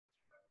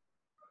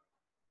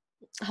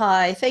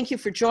Hi, thank you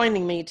for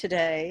joining me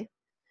today.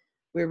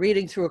 We're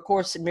reading through A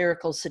Course in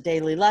Miracles, the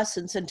daily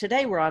lessons, and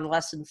today we're on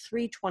lesson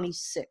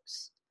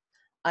 326.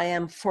 I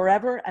am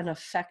forever an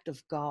effect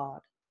of God.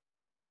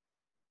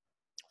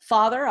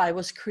 Father, I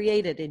was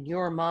created in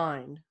your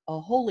mind, a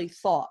holy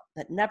thought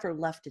that never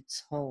left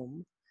its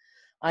home.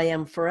 I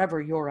am forever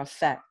your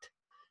effect,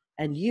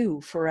 and you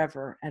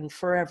forever and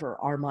forever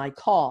are my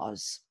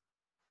cause.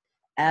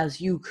 As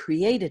you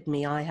created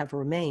me, I have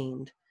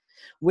remained.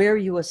 Where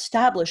you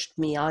established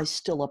me, I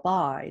still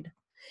abide.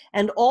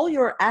 And all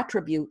your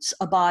attributes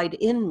abide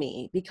in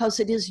me, because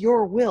it is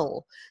your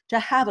will to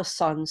have a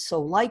son so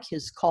like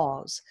his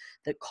cause,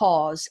 that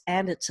cause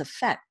and its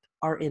effect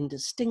are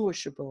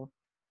indistinguishable.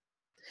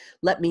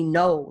 Let me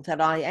know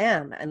that I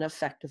am an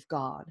effect of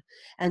God,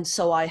 and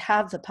so I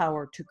have the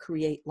power to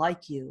create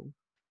like you.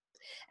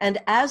 And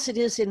as it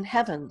is in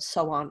heaven,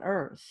 so on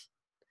earth.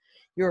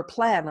 Your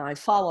plan I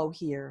follow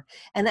here,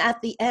 and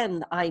at the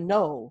end I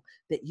know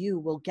that you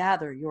will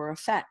gather your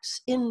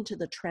effects into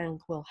the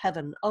tranquil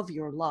heaven of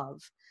your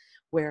love,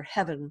 where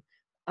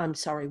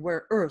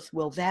earth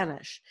will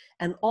vanish,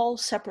 and all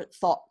separate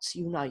thoughts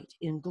unite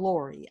in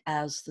glory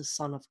as the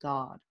Son of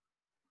God.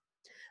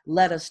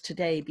 Let us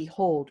today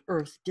behold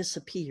earth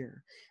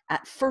disappear,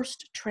 at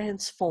first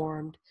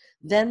transformed,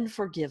 then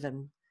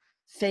forgiven,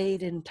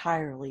 fade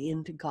entirely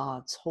into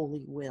God's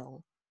holy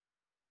will.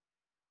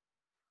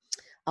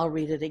 I'll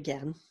read it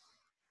again.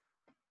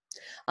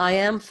 I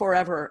am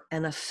forever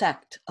an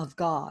effect of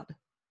God.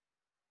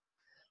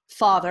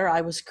 Father, I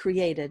was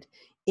created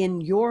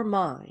in your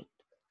mind,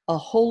 a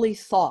holy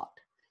thought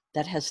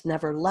that has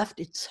never left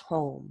its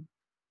home.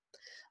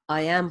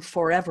 I am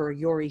forever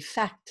your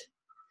effect,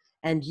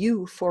 and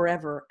you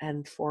forever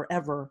and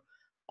forever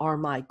are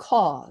my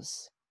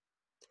cause.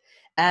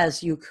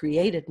 As you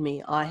created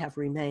me, I have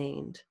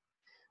remained.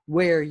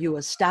 Where you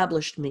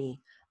established me,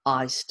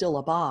 I still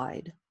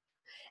abide.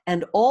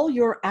 And all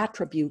your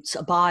attributes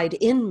abide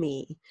in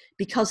me,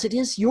 because it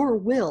is your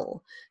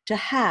will to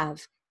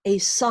have a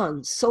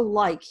son so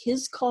like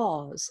his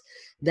cause,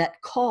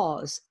 that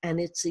cause and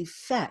its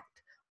effect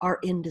are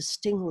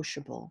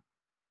indistinguishable.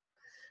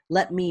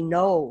 Let me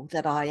know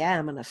that I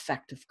am an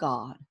effect of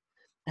God,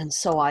 and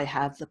so I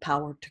have the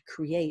power to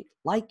create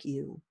like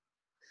you.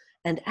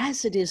 And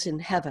as it is in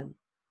heaven,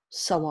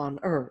 so on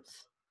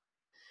earth.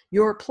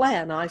 Your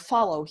plan I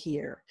follow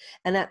here,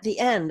 and at the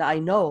end I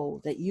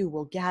know that you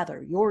will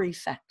gather your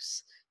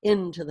effects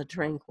into the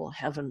tranquil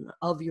heaven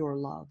of your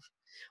love,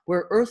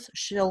 where earth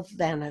shall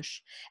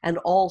vanish and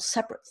all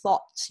separate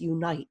thoughts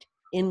unite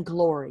in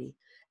glory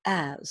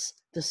as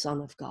the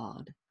Son of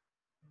God.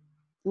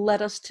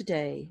 Let us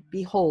today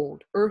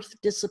behold earth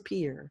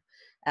disappear,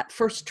 at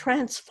first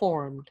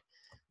transformed,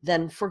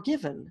 then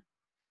forgiven,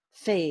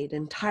 fade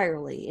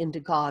entirely into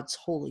God's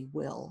holy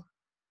will.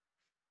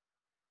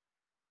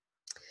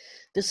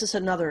 This is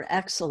another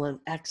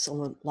excellent,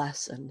 excellent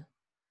lesson.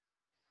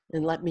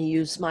 And let me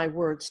use my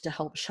words to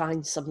help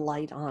shine some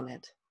light on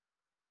it.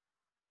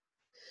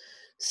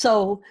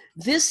 So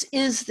this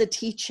is the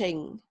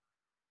teaching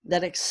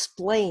that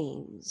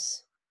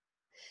explains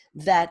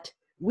that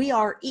we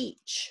are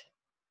each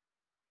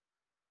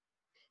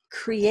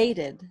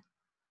created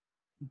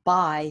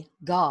by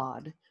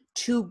God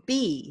to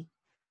be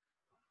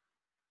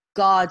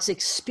God's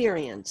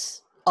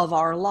experience of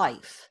our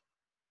life.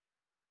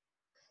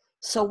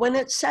 So when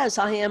it says,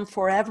 I am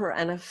forever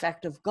an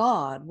effect of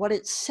God, what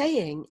it's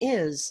saying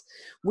is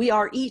we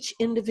are each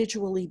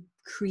individually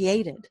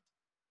created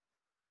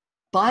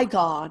by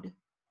God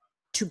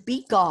to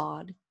be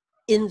God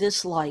in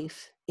this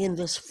life, in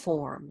this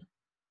form,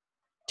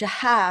 to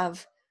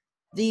have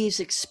these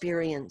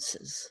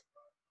experiences.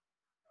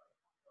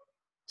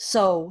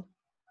 So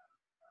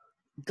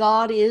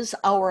God is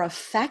our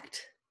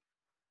effect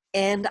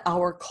and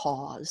our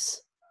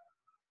cause.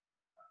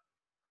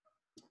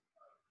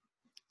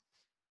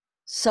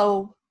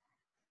 So,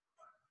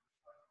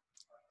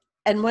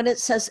 and when it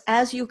says,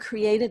 as you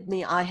created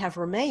me, I have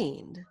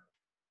remained,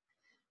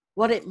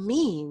 what it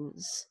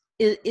means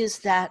is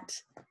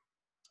that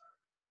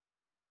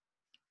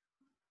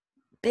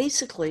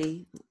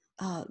basically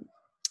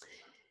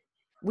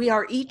we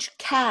are each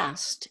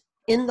cast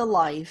in the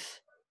life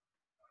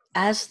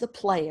as the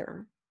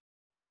player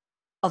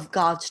of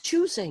God's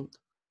choosing.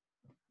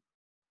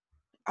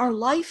 Our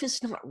life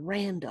is not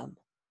random.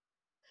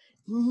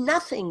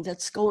 Nothing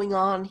that's going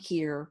on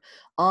here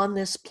on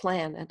this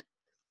planet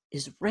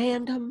is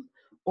random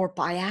or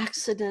by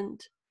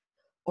accident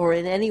or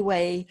in any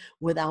way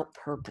without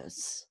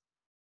purpose.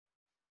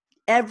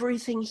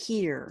 Everything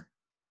here,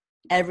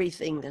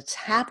 everything that's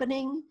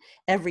happening,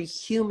 every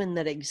human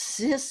that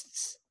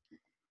exists,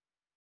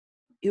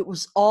 it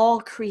was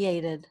all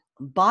created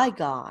by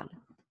God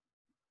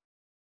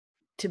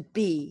to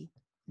be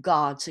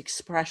God's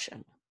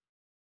expression.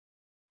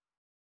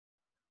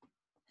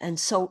 And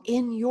so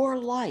in your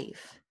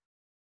life,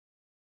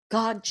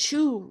 God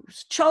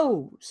chose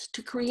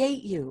to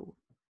create you.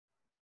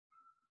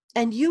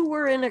 And you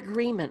were in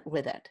agreement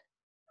with it.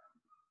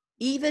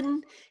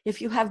 even if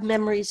you have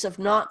memories of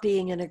not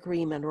being in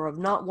agreement or of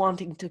not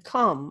wanting to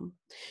come,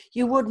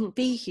 you wouldn't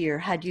be here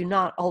had you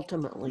not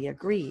ultimately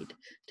agreed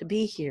to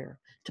be here,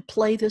 to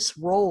play this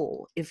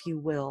role, if you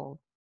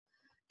will,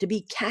 to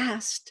be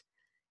cast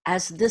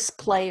as this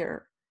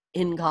player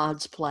in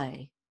God's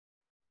play.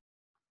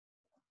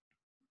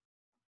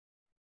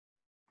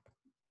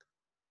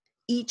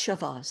 Each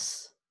of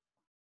us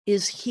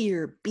is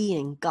here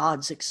being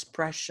God's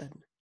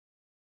expression.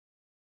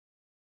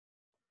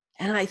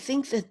 And I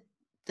think that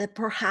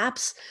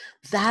perhaps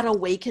that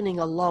awakening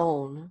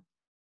alone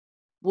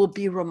will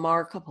be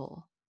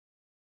remarkable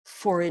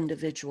for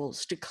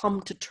individuals to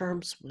come to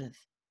terms with.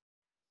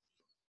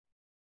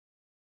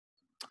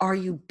 Are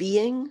you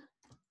being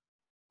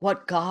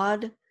what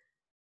God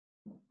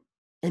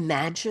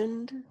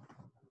imagined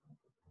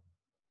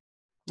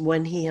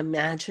when he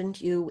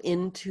imagined you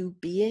into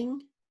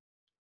being?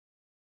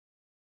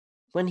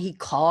 When he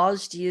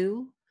caused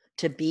you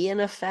to be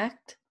in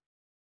effect?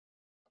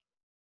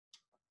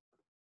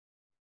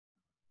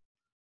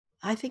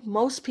 I think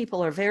most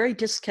people are very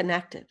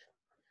disconnected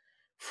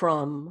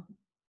from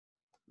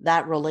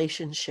that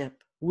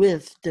relationship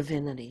with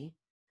divinity,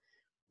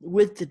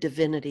 with the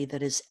divinity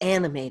that is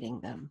animating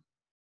them.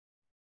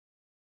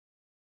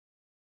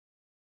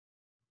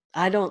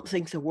 I don't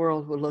think the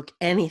world would look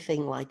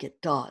anything like it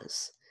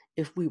does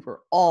if we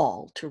were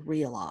all to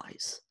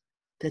realize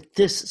that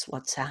this is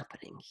what's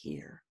happening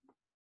here.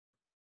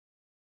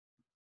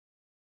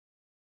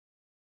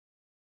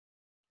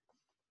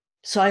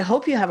 So I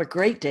hope you have a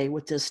great day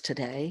with this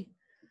today.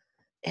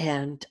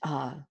 And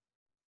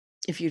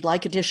if you'd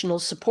like additional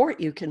support,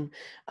 you can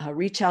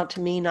reach out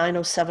to me,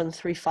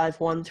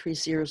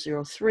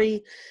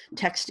 907-351-3003.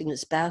 Texting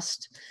is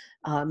best.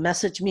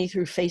 Message me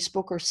through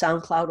Facebook or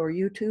SoundCloud or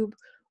YouTube,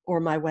 or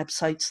my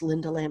website's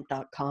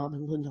lindalamp.com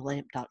and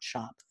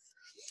lindalamp.shop.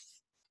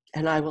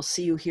 And I will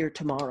see you here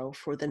tomorrow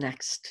for the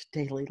next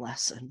daily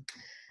lesson.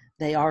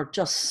 They are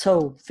just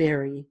so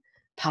very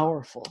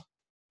powerful.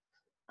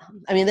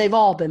 I mean, they've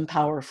all been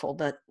powerful,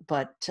 but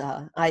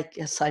I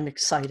guess I'm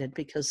excited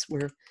because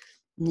we're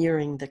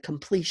nearing the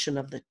completion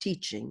of the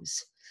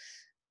teachings.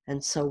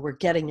 And so we're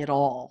getting it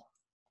all,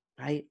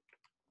 right?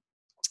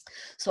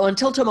 So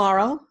until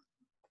tomorrow,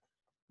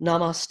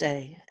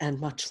 namaste and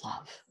much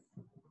love.